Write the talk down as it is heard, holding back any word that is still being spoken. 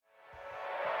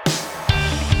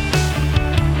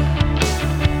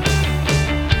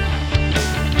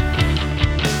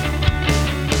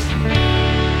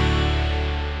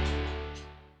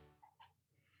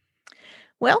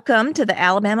Welcome to the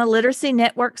Alabama Literacy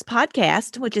Network's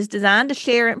podcast, which is designed to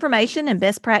share information and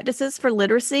best practices for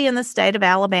literacy in the state of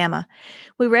Alabama.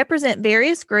 We represent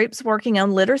various groups working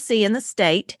on literacy in the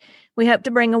state. We hope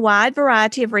to bring a wide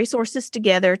variety of resources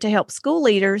together to help school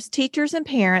leaders, teachers, and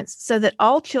parents so that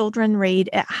all children read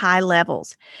at high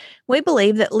levels. We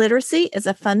believe that literacy is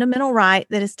a fundamental right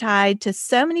that is tied to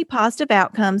so many positive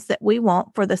outcomes that we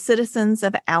want for the citizens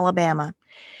of Alabama.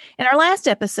 In our last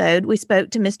episode, we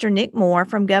spoke to Mr. Nick Moore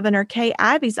from Governor Kay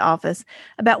Ivey's office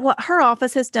about what her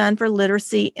office has done for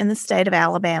literacy in the state of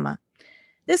Alabama.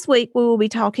 This week, we will be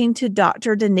talking to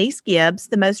Dr. Denise Gibbs,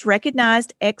 the most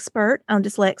recognized expert on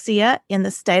dyslexia in the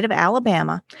state of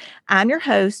Alabama. I'm your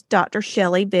host, Dr.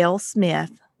 Shelley Bell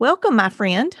Smith. Welcome, my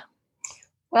friend.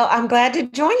 Well, I'm glad to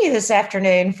join you this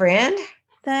afternoon, friend.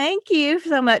 Thank you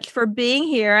so much for being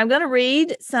here. I'm going to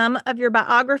read some of your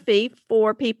biography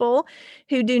for people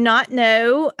who do not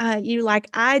know you like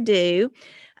I do.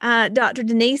 Dr.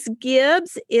 Denise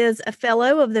Gibbs is a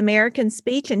fellow of the American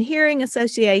Speech and Hearing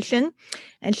Association,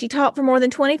 and she taught for more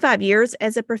than 25 years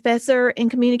as a professor in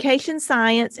communication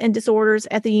science and disorders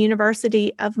at the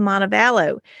University of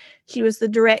Montevallo. She was the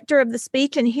director of the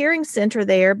Speech and Hearing Center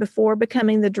there before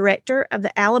becoming the director of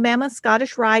the Alabama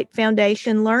Scottish Rite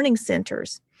Foundation Learning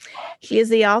Centers. She is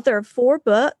the author of 4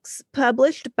 books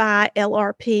published by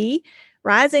LRP,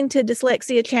 Rising to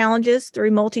Dyslexia Challenges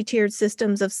Through Multi-Tiered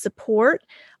Systems of Support,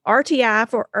 RTI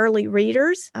for Early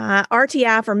Readers,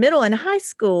 RTI for Middle and High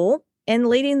School, and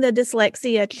Leading the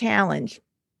Dyslexia Challenge.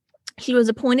 She was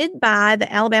appointed by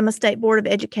the Alabama State Board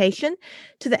of Education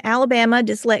to the Alabama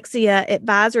Dyslexia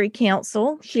Advisory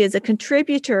Council. She is a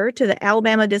contributor to the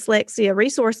Alabama Dyslexia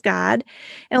Resource Guide,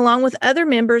 and along with other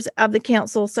members of the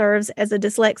council, serves as a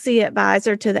dyslexia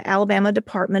advisor to the Alabama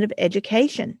Department of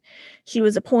Education. She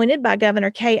was appointed by Governor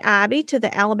Kay Ivey to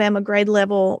the Alabama Grade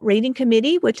Level Reading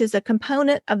Committee, which is a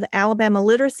component of the Alabama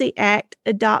Literacy Act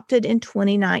adopted in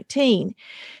 2019.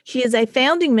 She is a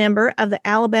founding member of the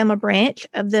Alabama branch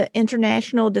of the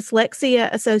International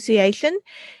Dyslexia Association,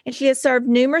 and she has served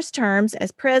numerous terms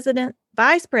as president,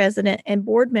 vice president, and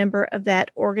board member of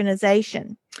that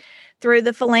organization. Through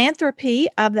the philanthropy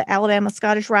of the Alabama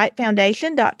Scottish Rite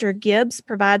Foundation, Dr. Gibbs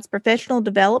provides professional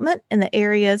development in the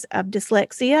areas of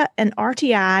dyslexia and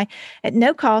RTI at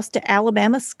no cost to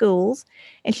Alabama schools,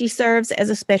 and she serves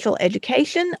as a special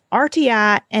education,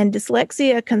 RTI, and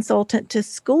dyslexia consultant to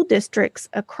school districts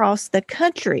across the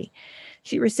country.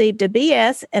 She received a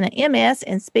BS and an MS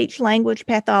in speech language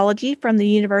pathology from the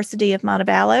University of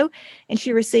Montevallo, and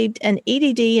she received an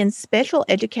EDD in special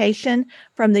education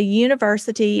from the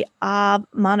University of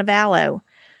Montevallo.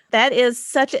 That is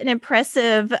such an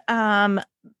impressive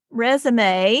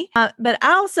resume, but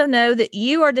I also know that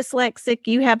you are dyslexic.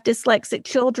 You have dyslexic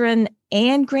children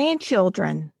and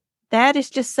grandchildren. That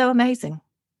is just so amazing.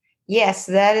 Yes,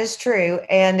 that is true.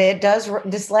 And it does,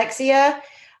 dyslexia,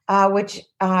 which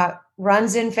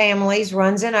runs in families,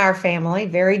 runs in our family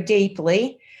very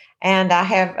deeply. And I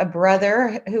have a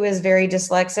brother who is very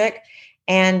dyslexic,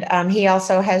 and he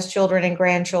also has children and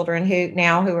grandchildren who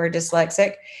are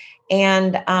dyslexic.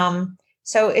 And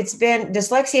so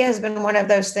dyslexia has been one of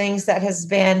those things that has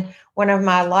been one of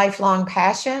my lifelong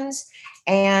passions.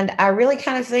 And I really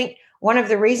kind of think one of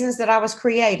the reasons that I was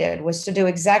created was to do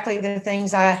exactly the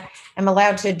things I am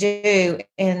allowed to do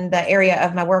in the area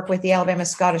of my work with the Alabama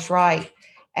Scottish Rite.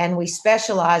 And we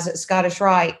specialize at Scottish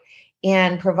Rite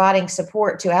in providing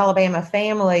support to Alabama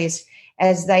families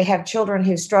as they have children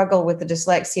who struggle with the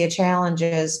dyslexia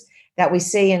challenges that we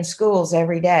see in schools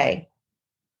every day.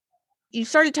 You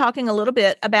started talking a little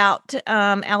bit about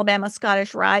Alabama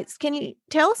Scottish Rites. Can you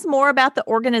tell us more about the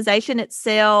organization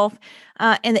itself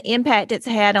and the impact it's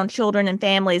had on children and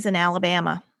families in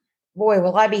Alabama? Boy,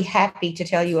 will I be happy to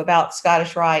tell you about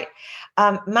Scottish Rite.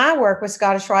 My work with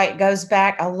Scottish Rite goes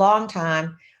back a long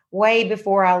time, way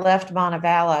before I left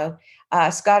Montevallo.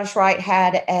 Scottish Rite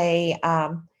had a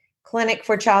clinic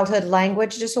for childhood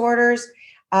language disorders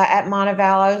at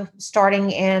Montevallo,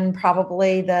 starting in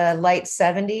probably the late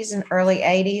 70s and early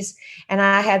 80s. And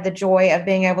I had the joy of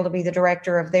being able to be the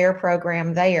director of their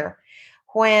program there.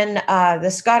 When the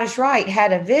Scottish Rite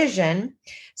had a vision,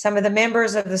 some of the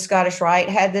members of the Scottish Rite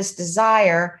had this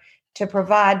desire to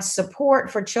provide support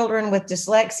for children with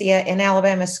dyslexia in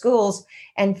Alabama schools,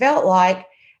 and felt like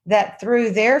that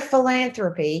through their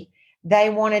philanthropy, they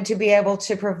wanted to be able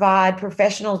to provide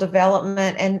professional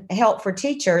development and help for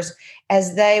teachers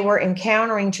as they were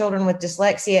encountering children with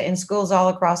dyslexia in schools all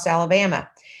across Alabama.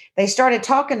 They started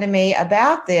talking to me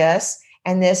about this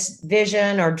and this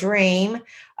vision or dream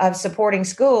of supporting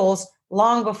schools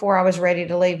long before I was ready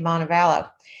to leave Montevallo.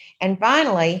 And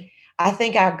finally, I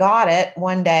think I got it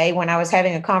one day when I was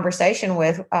having a conversation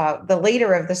with the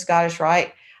leader of the Scottish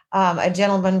Rite, a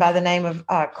gentleman by the name of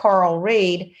Carl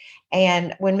Reed.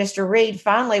 And when Mr. Reed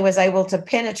finally was able to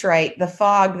penetrate the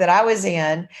fog that I was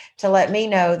in to let me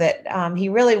know that he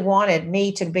really wanted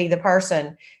me to be the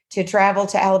person to travel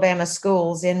to Alabama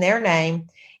schools in their name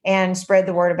and spread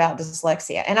the word about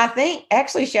dyslexia. And I think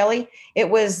actually, Shelley,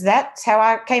 that's how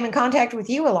I came in contact with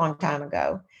you a long time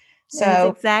ago. That is So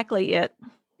exactly it.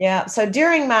 yeah. So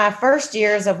during my first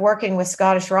years of working with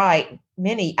Scottish Rite,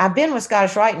 I've been with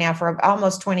Scottish Rite now for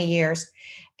almost 20 years.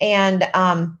 And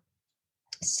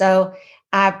so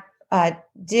I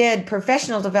did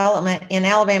professional development in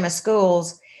Alabama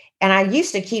schools. And I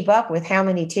used to keep up with how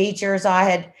many teachers I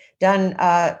had done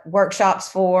workshops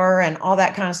for and all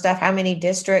that kind of stuff, how many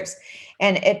districts.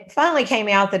 And it finally came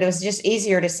out that it was just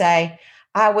easier to say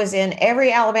I was in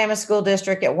every Alabama school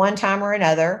district at one time or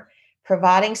another,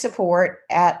 providing support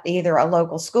at either a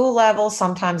local school level,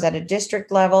 sometimes at a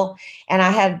district level. And I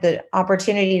had the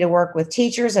opportunity to work with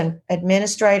teachers and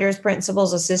administrators,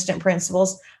 principals, assistant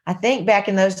principals. I think back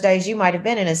in those days, you might have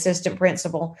been an assistant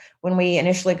principal when we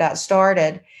initially got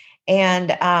started.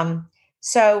 And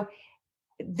so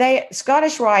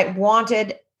Scottish Rite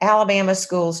wanted Alabama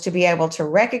schools to be able to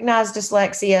recognize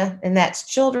dyslexia, and that's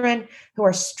children who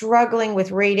are struggling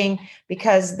with reading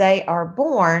because they are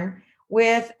born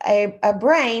with a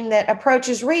brain that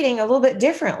approaches reading a little bit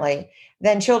differently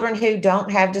than children who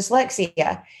don't have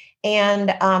dyslexia.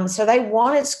 And so they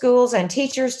wanted schools and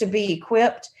teachers to be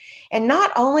equipped. And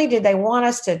not only did they want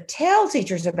us to tell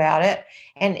teachers about it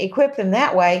and equip them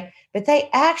that way, but they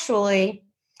actually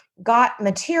got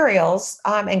materials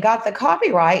and got the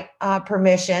copyright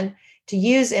permission to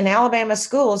use in Alabama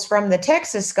schools from the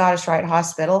Texas Scottish Rite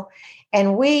Hospital.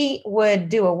 And we would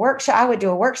do a workshop. I would do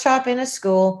a workshop in a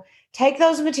school, take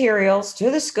those materials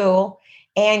to the school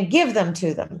and give them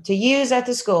to them to use at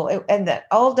the school. In the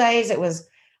old days, it was,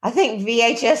 I think,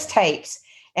 VHS tapes,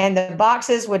 and the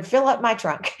boxes would fill up my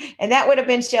trunk. And that would have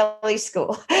been Shelley's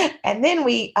school. And then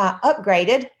we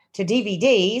upgraded to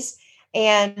DVDs.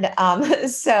 And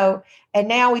and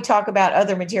now we talk about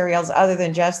other materials other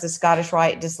than just the Scottish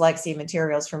Rite dyslexia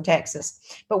materials from Texas.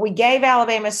 But we gave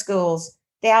Alabama schools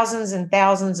thousands and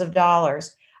thousands of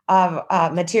dollars of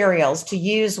materials to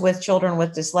use with children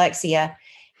with dyslexia.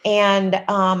 And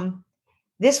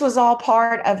this was all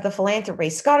part of the philanthropy.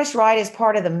 Scottish Rite is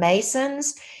part of the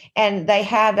Masons, and they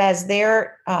have as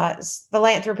their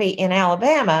philanthropy in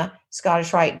Alabama,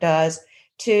 Scottish Rite does,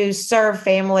 to serve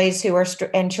families who are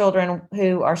and children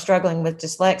who are struggling with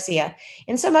dyslexia.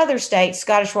 In some other states,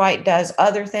 Scottish Rite does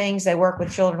other things. They work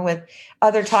with children with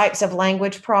other types of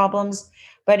language problems.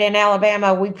 But in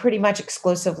Alabama, we pretty much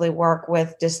exclusively work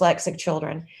with dyslexic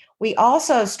children. We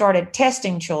also started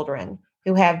testing children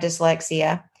who have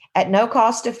dyslexia at no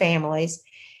cost to families.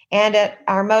 And at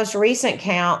our most recent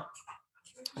count,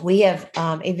 we have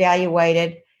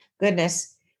evaluated,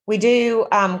 we do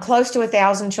close to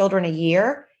 1,000 children a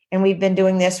year, and we've been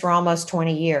doing this for almost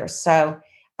 20 years. So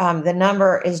the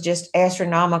number is just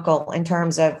astronomical in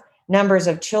terms of numbers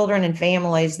of children and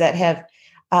families that have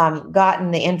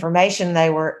gotten the information they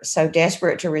were so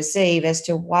desperate to receive as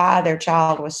to why their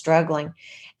child was struggling.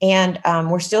 And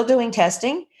we're still doing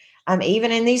testing.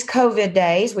 Even in these COVID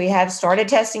days, we have started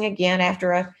testing again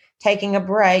after taking a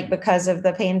break because of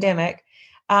the pandemic.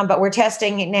 But we're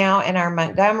testing it now in our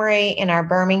Montgomery, in our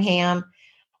Birmingham,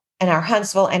 in our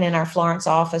Huntsville, and in our Florence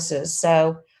offices.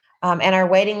 So, and our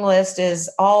waiting list is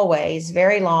always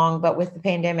very long, but with the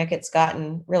pandemic, it's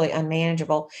gotten really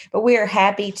unmanageable. But we are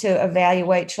happy to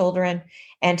evaluate children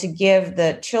and to give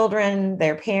the children,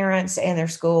 their parents, and their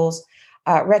schools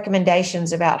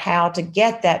recommendations about how to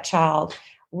get that child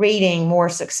reading more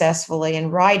successfully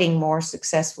and writing more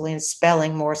successfully and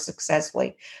spelling more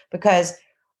successfully, because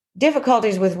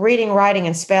difficulties with reading, writing,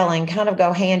 and spelling kind of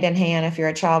go hand in hand if you're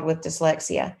a child with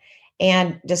dyslexia.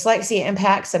 And dyslexia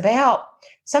impacts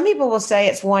some people will say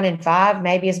it's 1 in 5,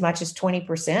 maybe as much as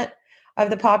 20% of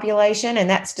the population. And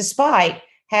that's despite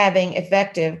having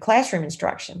effective classroom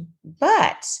instruction.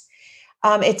 But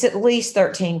it's at least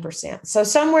 13%. So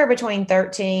somewhere between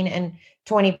 13 and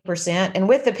 20%. And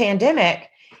with the pandemic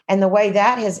and the way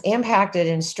that has impacted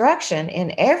instruction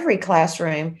in every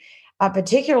classroom,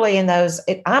 particularly in those,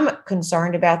 I'm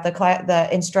concerned about the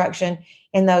instruction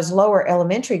in those lower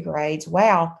elementary grades.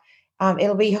 Wow,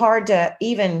 it'll be hard to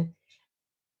even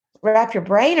wrap your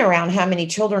brain around how many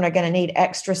children are going to need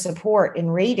extra support in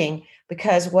reading,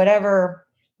 because whatever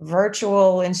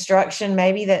virtual instruction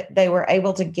maybe that they were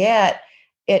able to get,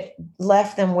 it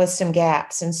left them with some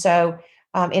gaps. And so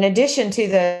in addition to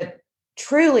the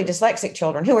truly dyslexic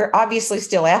children who are obviously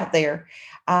still out there,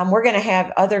 we're going to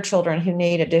have other children who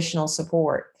need additional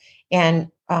support. And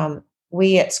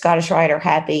we at Scottish Rite are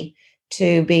happy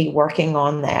to be working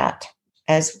on that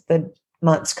as the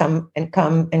months come and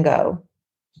go.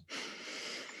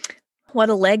 What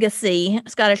a legacy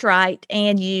Scottish Rite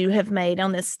and you have made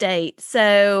on this state.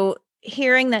 So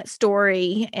hearing that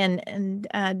story, and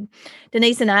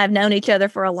Denise and I have known each other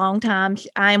for a long time.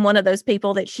 I am one of those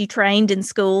people that she trained in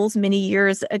schools many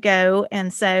years ago.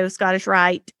 And so Scottish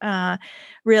Rite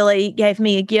really gave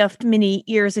me a gift many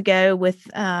years ago with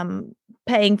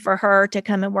paying for her to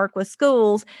come and work with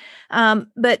schools.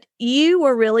 But you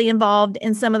were really involved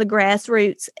in some of the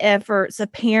grassroots efforts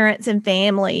of parents and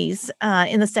families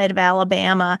in the state of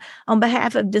Alabama on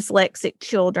behalf of dyslexic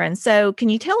children. So can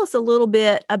you tell us a little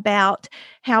bit about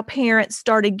how parents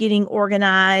started getting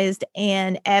organized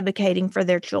and advocating for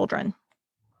their children?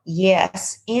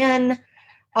 Yes. In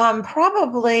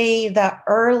probably the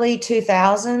early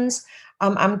 2000s,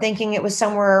 I'm thinking it was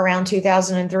somewhere around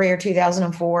 2003 or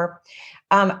 2004,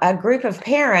 a group of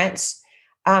parents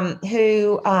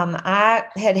who I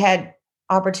had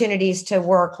opportunities to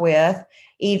work with,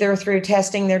 either through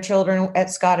testing their children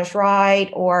at Scottish Rite,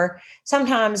 or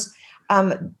sometimes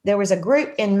there was a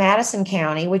group in Madison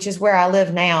County, which is where I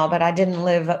live now, but I didn't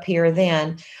live up here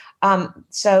then.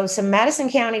 So some Madison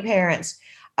County parents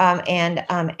and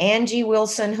Angie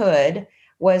Wilson Hood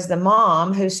was the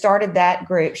mom who started that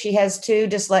group. She has 2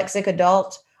 dyslexic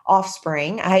adult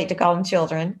offspring. I hate to call them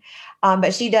children,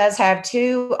 but she does have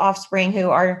 2 offspring who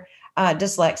are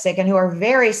dyslexic and who are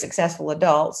very successful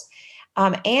adults.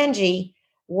 Angie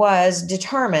was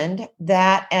determined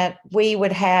that we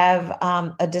would have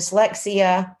a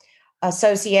dyslexia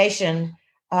association,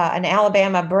 an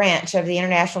Alabama branch of the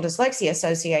International Dyslexia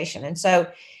Association. And so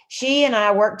she and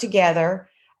I worked together,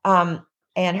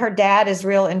 and her dad is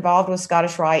real involved with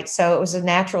Scottish Rite. So it was a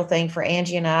natural thing for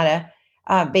Angie and I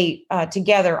to be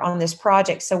together on this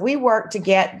project. So we worked to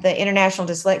get the International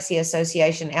Dyslexia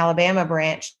Association Alabama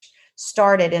branch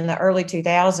started in the early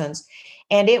 2000s.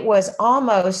 And it was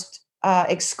almost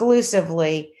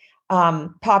exclusively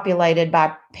populated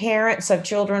by parents of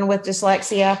children with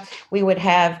dyslexia. We would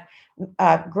have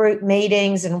group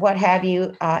meetings and what have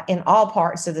you in all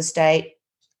parts of the state.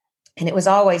 And it was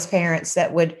always parents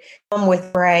that would come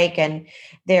with break and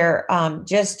their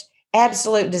just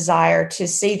absolute desire to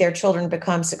see their children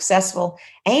become successful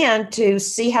and to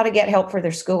see how to get help for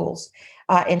their schools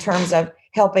in terms of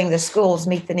helping the schools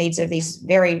meet the needs of these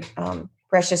very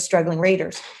precious struggling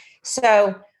readers.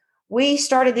 So we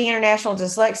started the International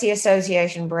Dyslexia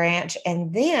Association branch,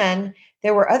 and then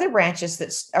there were other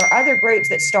branches or other groups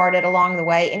that started along the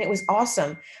way. And it was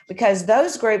awesome because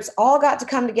those groups all got to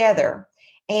come together.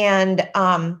 And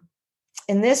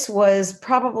this was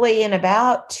probably in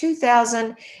about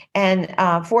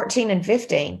 2014 and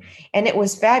 15. And it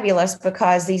was fabulous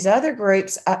because these other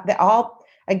groups, that all,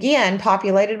 again,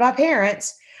 populated by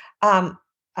parents,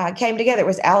 came together. It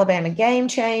was Alabama Game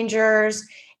Changers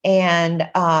and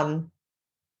the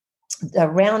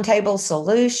Roundtable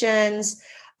Solutions,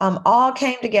 all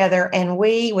came together. And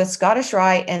we, with Scottish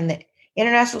Rite and the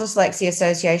International Dyslexia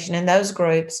Association and those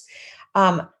groups,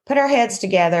 put our heads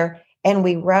together and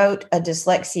we wrote a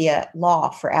dyslexia law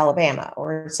for Alabama,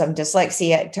 or some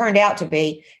dyslexia, it turned out to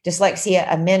be dyslexia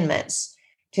amendments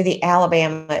to the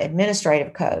Alabama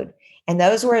Administrative Code. And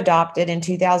those were adopted in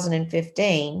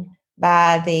 2015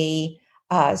 by the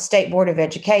State Board of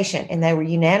Education. And they were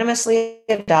unanimously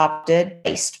adopted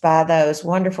based by those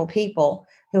wonderful people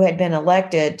who had been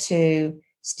elected to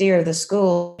steer the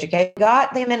school.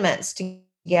 Got the amendments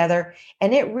together,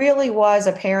 and it really was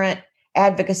a parent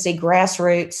advocacy,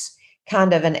 grassroots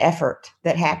kind of an effort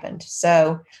that happened.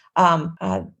 So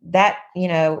that,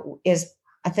 is,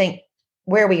 I think,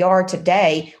 where we are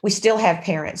today. We still have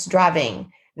parents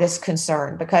driving this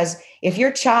concern, because if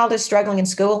your child is struggling in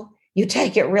school, you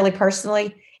take it really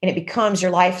personally, and it becomes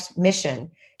your life's mission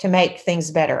to make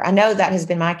things better. I know that has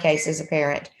been my case as a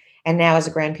parent and now as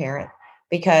a grandparent,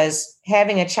 because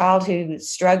having a child who's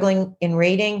struggling in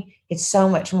reading, it's so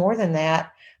much more than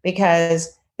that,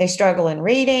 because they struggle in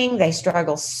reading, they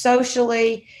struggle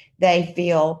socially, they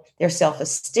feel their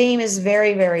self-esteem is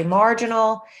very, very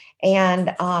marginal. And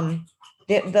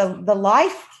the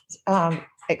life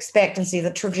expectancy,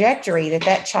 the trajectory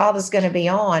that child is going to be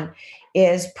on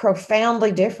is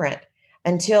profoundly different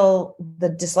until the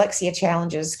dyslexia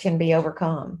challenges can be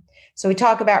overcome. So we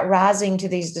talk about rising to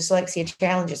these dyslexia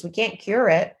challenges. We can't cure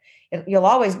it. You'll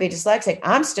always be dyslexic.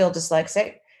 I'm still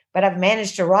dyslexic, but I've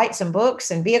managed to write some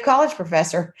books and be a college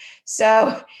professor.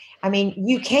 So, I mean,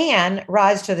 you can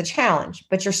rise to the challenge,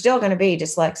 but you're still going to be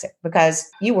dyslexic because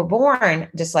you were born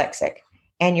dyslexic.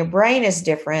 and your brain is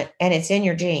different, and it's in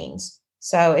your genes.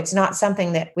 So it's not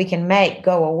something that we can make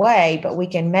go away, but we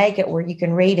can make it where you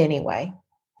can read anyway.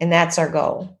 And that's our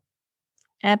goal.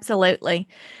 Absolutely.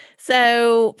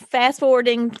 So fast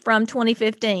forwarding from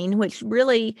 2015, which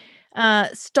really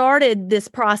started this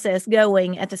process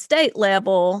going at the state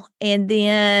level, and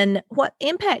then what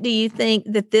impact do you think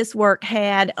that this work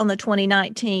had on the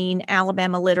 2019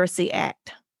 Alabama Literacy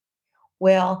Act?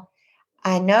 Well,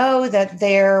 I know that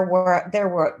there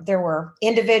were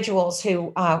individuals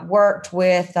who worked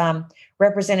with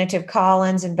Representative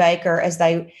Collins and Baker as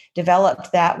they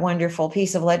developed that wonderful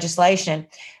piece of legislation,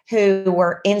 who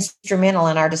were instrumental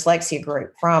in our dyslexia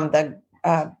group from the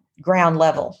ground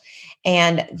level,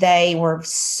 and they were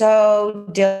so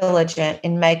diligent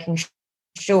in making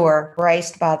sure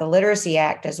embraced by the Literacy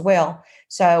Act as well.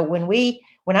 So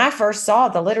when I first saw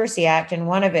the Literacy Act in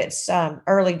one of its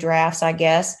early drafts, I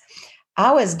guess,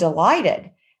 I was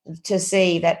delighted to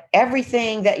see that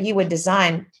everything that you would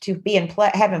design to be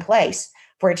have in place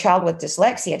for a child with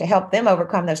dyslexia to help them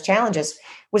overcome those challenges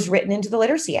was written into the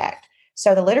Literacy Act.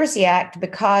 So the Literacy Act,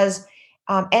 because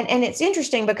and it's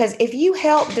interesting because if you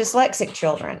help dyslexic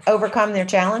children overcome their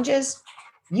challenges,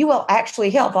 you will actually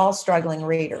help all struggling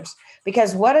readers,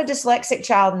 because what a dyslexic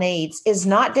child needs is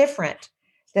not different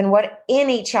than what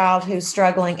any child who's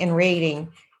struggling in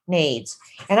reading needs.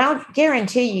 And I'll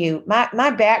guarantee you,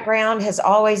 my background has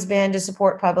always been to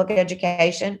support public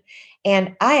education.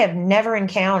 And I have never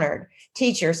encountered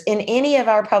teachers in any of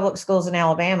our public schools in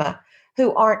Alabama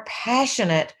who aren't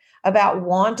passionate about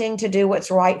wanting to do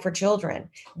what's right for children.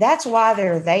 That's why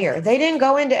they're there. They didn't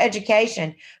go into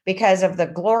education because of the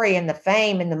glory and the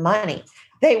fame and the money.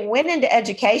 They went into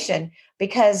education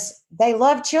because they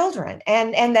love children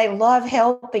and they love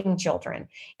helping children.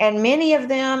 And many of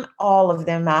them, all of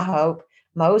them, I hope,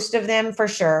 most of them for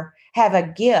sure, have a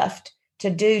gift to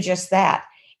do just that.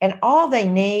 And all they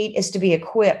need is to be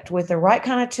equipped with the right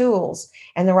kind of tools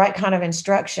and the right kind of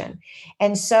instruction.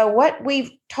 And so what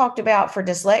we've talked about for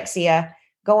dyslexia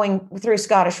going through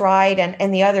Scottish Rite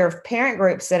and the other parent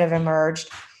groups that have emerged,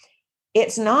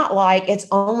 it's not like it's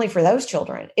only for those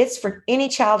children. It's for any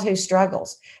child who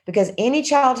struggles, because any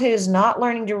child who is not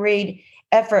learning to read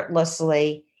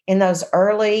effortlessly in those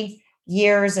early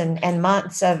years and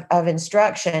months of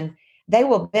instruction, they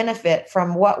will benefit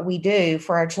from what we do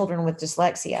for our children with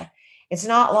dyslexia. It's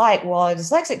not like, well, a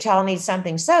dyslexic child needs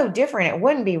something so different, it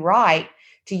wouldn't be right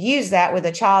to use that with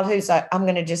a child who's, I'm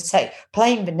going to just say,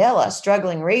 plain vanilla,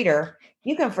 struggling reader.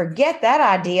 You can forget that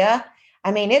idea.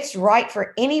 I mean, it's right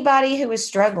for anybody who is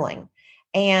struggling.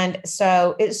 And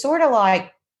so it's sort of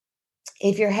like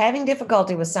if you're having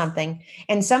difficulty with something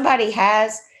and somebody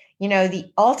has,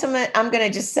 the ultimate, I'm going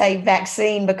to just say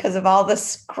vaccine because of all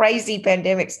this crazy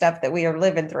pandemic stuff that we are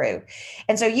living through.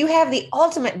 And so you have the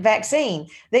ultimate vaccine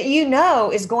that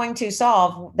is going to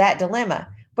solve that dilemma,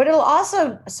 but it'll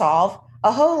also solve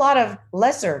a whole lot of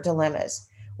lesser dilemmas.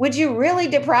 Would you really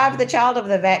deprive the child of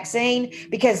the vaccine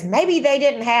because maybe they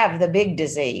didn't have the big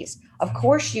disease? Of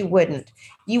course you wouldn't.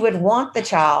 You would want the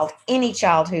child, any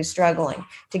child who's struggling,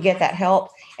 to get that help.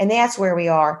 And that's where we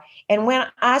are. And when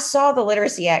I saw the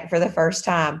Literacy Act for the first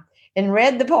time and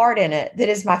read the part in it that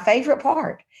is my favorite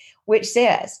part, which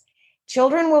says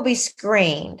children will be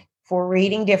screened for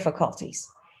reading difficulties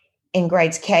in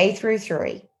grades K through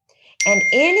 3. And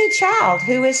any child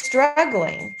who is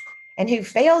struggling and who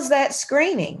fails that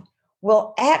screening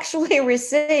will actually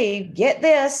receive, get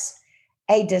this,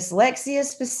 a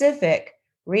dyslexia-specific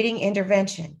reading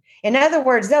intervention. In other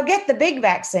words, they'll get the big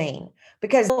vaccine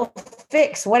because they'll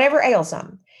fix whatever ails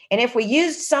them. And if we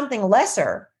used something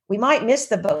lesser, we might miss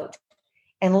the boat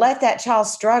and let that child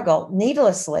struggle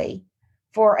needlessly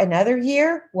for another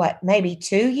year, maybe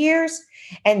 2 years?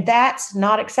 And that's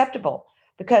not acceptable,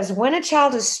 because when a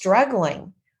child is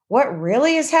struggling, what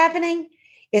really is happening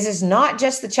is it's not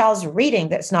just the child's reading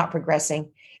that's not progressing.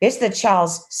 It's the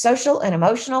child's social and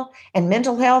emotional and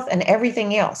mental health and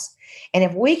everything else. And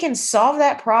if we can solve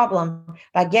that problem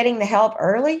by getting the help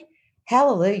early,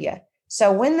 hallelujah.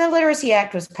 So when the Literacy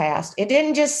Act was passed, it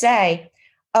didn't just say,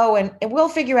 oh, and we'll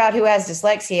figure out who has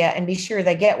dyslexia and be sure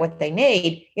they get what they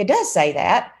need. It does say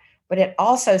that, but it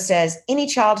also says any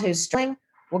child who's struggling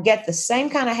will get the same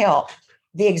kind of help,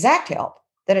 the exact help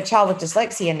that a child with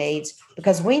dyslexia needs,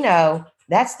 because we know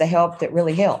that's the help that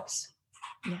really helps.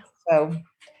 Yeah. So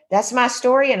that's my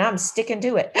story, and I'm sticking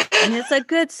to it. And it's a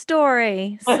good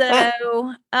story.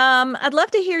 So, I'd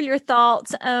love to hear your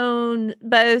thoughts on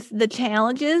both the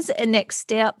challenges and next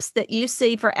steps that you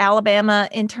see for Alabama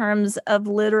in terms of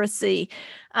literacy,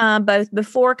 both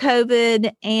before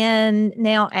COVID and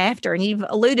now after. And you've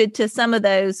alluded to some of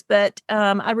those, but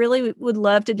I really would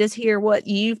love to just hear what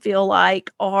you feel like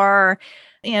are,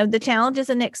 the challenges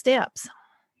and next steps.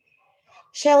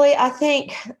 Shelley, I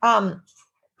think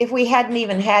if we hadn't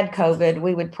even had COVID,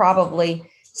 we would probably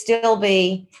still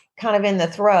be kind of in the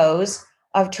throes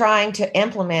of trying to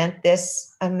implement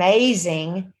this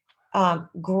amazing,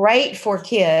 great for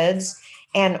kids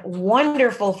and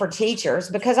wonderful for teachers.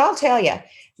 Because I'll tell you,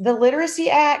 the Literacy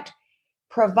Act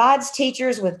provides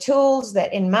teachers with tools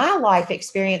that in my life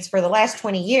experience for the last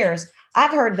 20 years,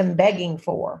 I've heard them begging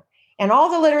for. And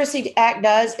all the Literacy Act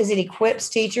does is it equips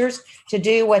teachers to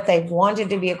do what they've wanted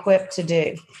to be equipped to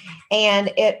do.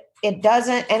 And it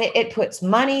doesn't, and it puts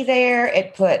money there.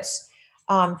 It puts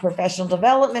professional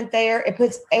development there. It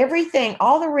puts everything,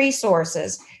 all the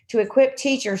resources to equip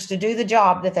teachers to do the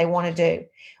job that they want to do.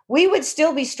 We would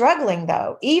still be struggling,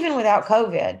 though, even without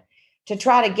COVID, to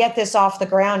try to get this off the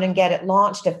ground and get it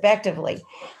launched effectively.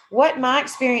 What my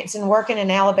experience in working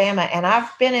in Alabama, and I've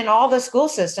been in all the school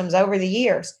systems over the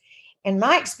years, and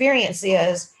my experience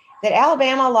is that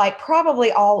Alabama, like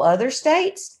probably all other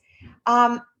states,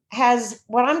 has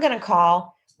what I'm going to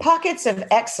call pockets of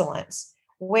excellence,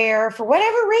 where for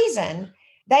whatever reason,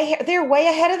 they're way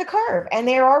ahead of the curve, and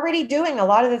they're already doing a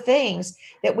lot of the things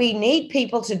that we need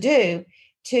people to do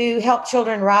to help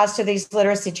children rise to these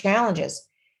literacy challenges.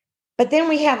 But then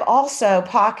we have also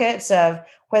pockets of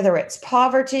whether it's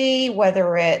poverty,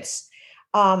 whether it's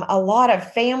a lot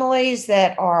of families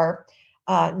that are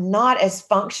not as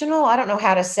functional. I don't know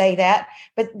how to say that,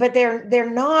 but they're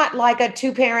not like a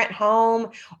 2-parent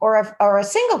home or a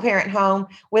single parent home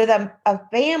with a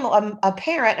family, a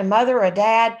parent, a mother, or a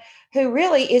dad who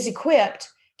really is equipped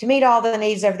to meet all the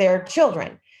needs of their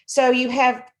children. So you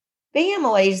have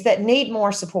families that need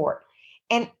more support.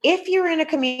 And if you're in a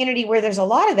community where there's a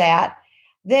lot of that,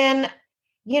 then,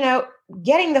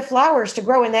 getting the flowers to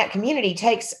grow in that community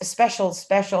takes a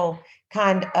special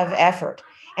kind of effort.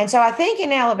 And so I think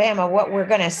in Alabama, what we're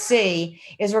going to see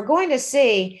is we're going to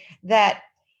see that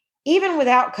even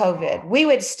without COVID, we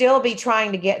would still be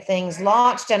trying to get things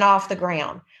launched and off the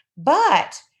ground.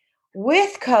 But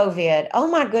with COVID, oh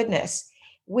my goodness,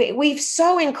 we've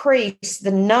so increased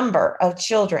the number of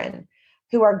children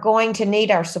who are going to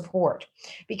need our support.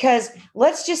 Because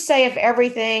let's just say if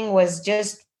everything was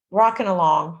just rocking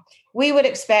along, we would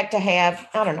expect to have,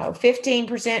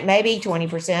 15%, maybe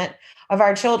 20% of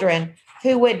our children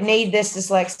who would need this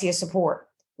dyslexia support.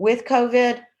 With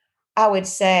COVID, I would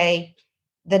say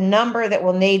the number that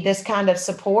will need this kind of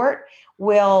support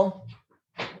will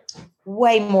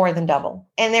way more than double.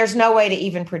 And there's no way to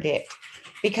even predict,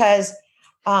 because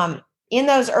in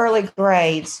those early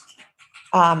grades,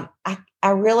 I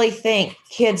really think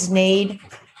kids need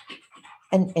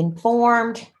an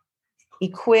informed,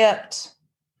 equipped,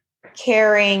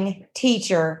 caring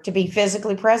teacher to be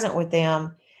physically present with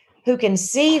them, who can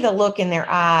see the look in their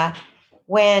eye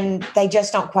when they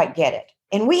just don't quite get it.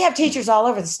 And we have teachers all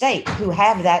over the state who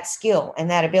have that skill and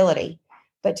that ability.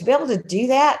 But to be able to do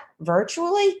that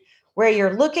virtually, where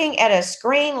you're looking at a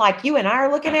screen like you and I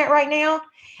are looking at right now,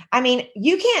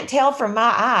 you can't tell from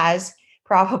my eyes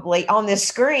probably on this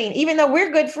screen, even though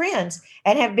we're good friends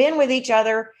and have been with each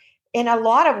other in a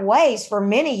lot of ways for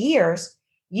many years,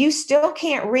 you still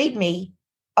can't read me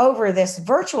over this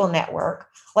virtual network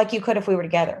like you could if we were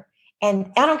together.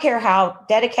 And I don't care how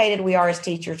dedicated we are as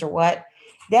teachers or what,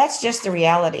 that's just the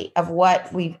reality of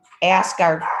what we ask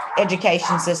our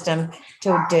education system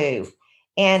to do.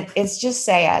 And it's just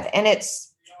sad, and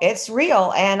it's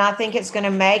real. And I think it's going to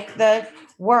make the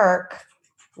work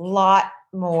a lot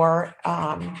more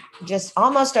just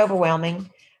almost overwhelming,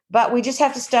 but we just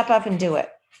have to step up and do it,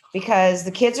 because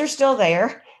the kids are still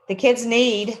there. The kids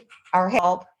need our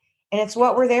help, and it's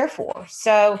what we're there for.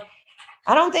 So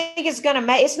I don't think it's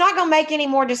not going to make any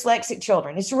more dyslexic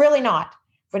children. It's really not,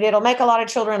 but it'll make a lot of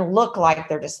children look like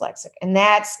they're dyslexic. And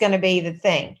that's going to be the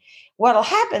thing. What'll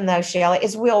happen though, Shelley,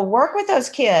 is we'll work with those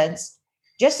kids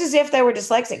just as if they were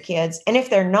dyslexic kids. And if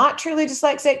they're not truly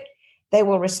dyslexic, they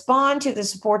will respond to the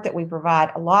support that we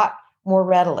provide a lot more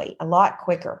readily, a lot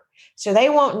quicker. So they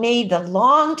won't need the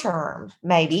long-term,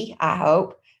 maybe, I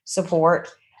hope, support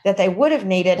that they would have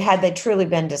needed had they truly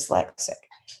been dyslexic.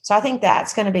 So I think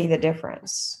that's going to be the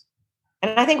difference.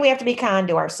 And I think we have to be kind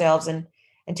to ourselves and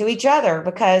to each other,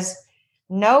 because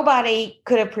nobody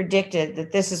could have predicted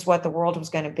that this is what the world was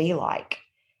going to be like.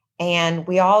 And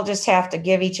we all just have to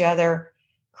give each other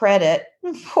credit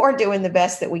for doing the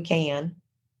best that we can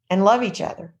and love each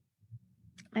other.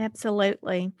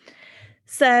 Absolutely.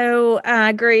 So I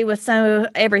agree with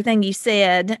everything you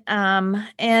said.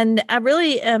 And I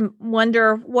really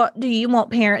wonder, what do you want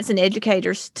parents and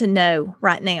educators to know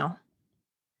right now?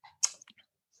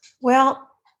 Well,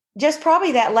 just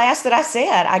probably that last that I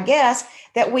said, I guess,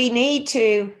 that we need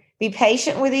to be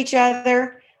patient with each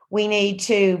other. We need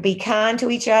to be kind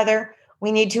to each other.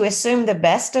 We need to assume the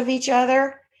best of each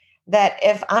other. That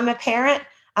if I'm a parent,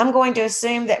 I'm going to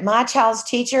assume that my child's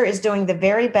teacher is doing the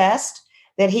very best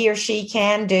that he or she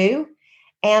can do.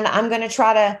 And I'm going to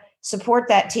try to support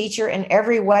that teacher in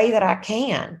every way that I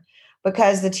can,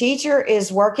 because the teacher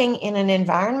is working in an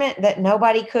environment that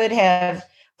nobody could have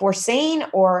foreseen,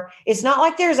 or it's not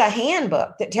like there's a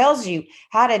handbook that tells you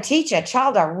how to teach a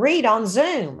child to read on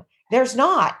Zoom. There's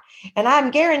not. And I'm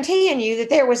guaranteeing you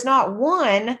that there was not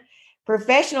one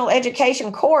professional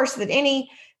education course that any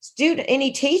student,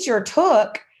 any teacher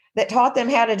took that taught them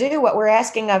how to do what we're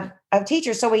asking of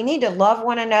teachers. So we need to love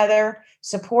one another,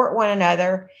 support one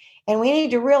another, and we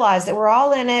need to realize that we're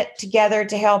all in it together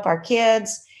to help our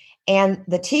kids. And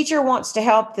the teacher wants to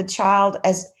help the child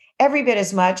as every bit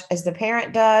as much as the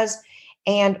parent does.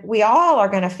 And we all are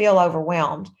going to feel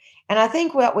overwhelmed. And I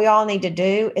think what we all need to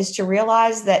do is to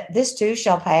realize that this too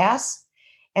shall pass.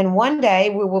 And one day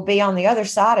we will be on the other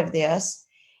side of this,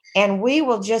 and we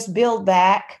will just build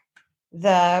back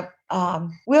the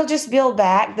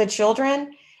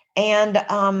children and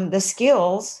the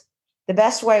skills the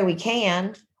best way we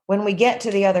can when we get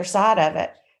to the other side of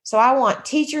it. So I want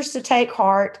teachers to take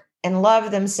heart and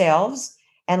love themselves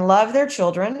and love their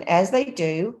children as they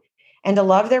do, and to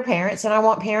love their parents. And I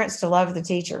want parents to love the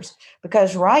teachers,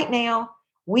 because right now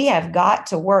we have got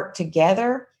to work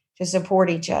together to support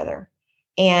each other.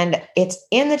 And it's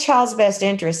in the child's best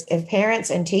interest if parents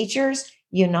and teachers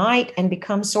unite and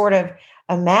become sort of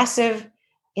a massive,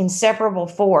 inseparable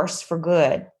force for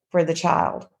good for the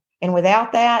child. And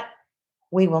without that,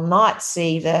 we will not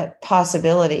see the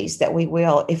possibilities that we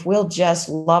will if we'll just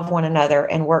love one another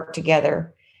and work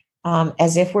together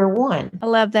as if we're one. I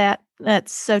love that.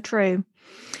 That's so true.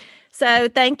 So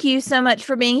thank you so much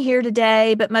for being here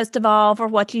today, but most of all for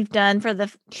what you've done for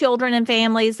the children and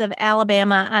families of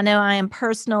Alabama. I know I am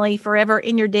personally forever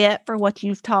in your debt for what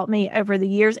you've taught me over the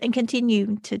years and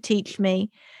continue to teach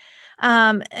me.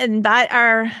 Invite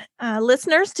our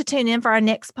listeners to tune in for our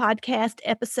next podcast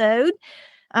episode.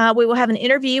 We will have an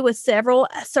interview with several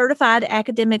certified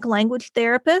academic language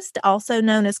therapists, also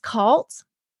known as CALTs.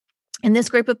 And this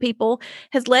group of people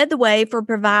has led the way for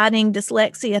providing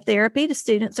dyslexia therapy to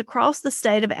students across the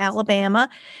state of Alabama,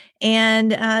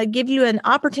 and give you an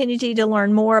opportunity to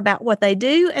learn more about what they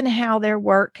do and how their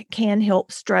work can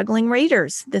help struggling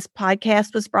readers. This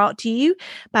podcast was brought to you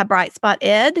by Bright Spot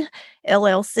Ed,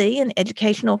 LLC, an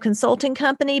educational consulting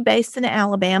company based in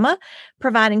Alabama,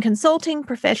 providing consulting,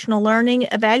 professional learning,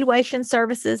 evaluation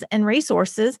services, and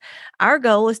resources. Our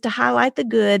goal is to highlight the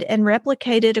good and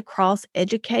replicate it across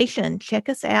education. Check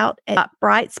us out at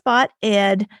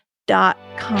brightspoted.com.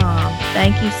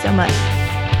 Thank you so much.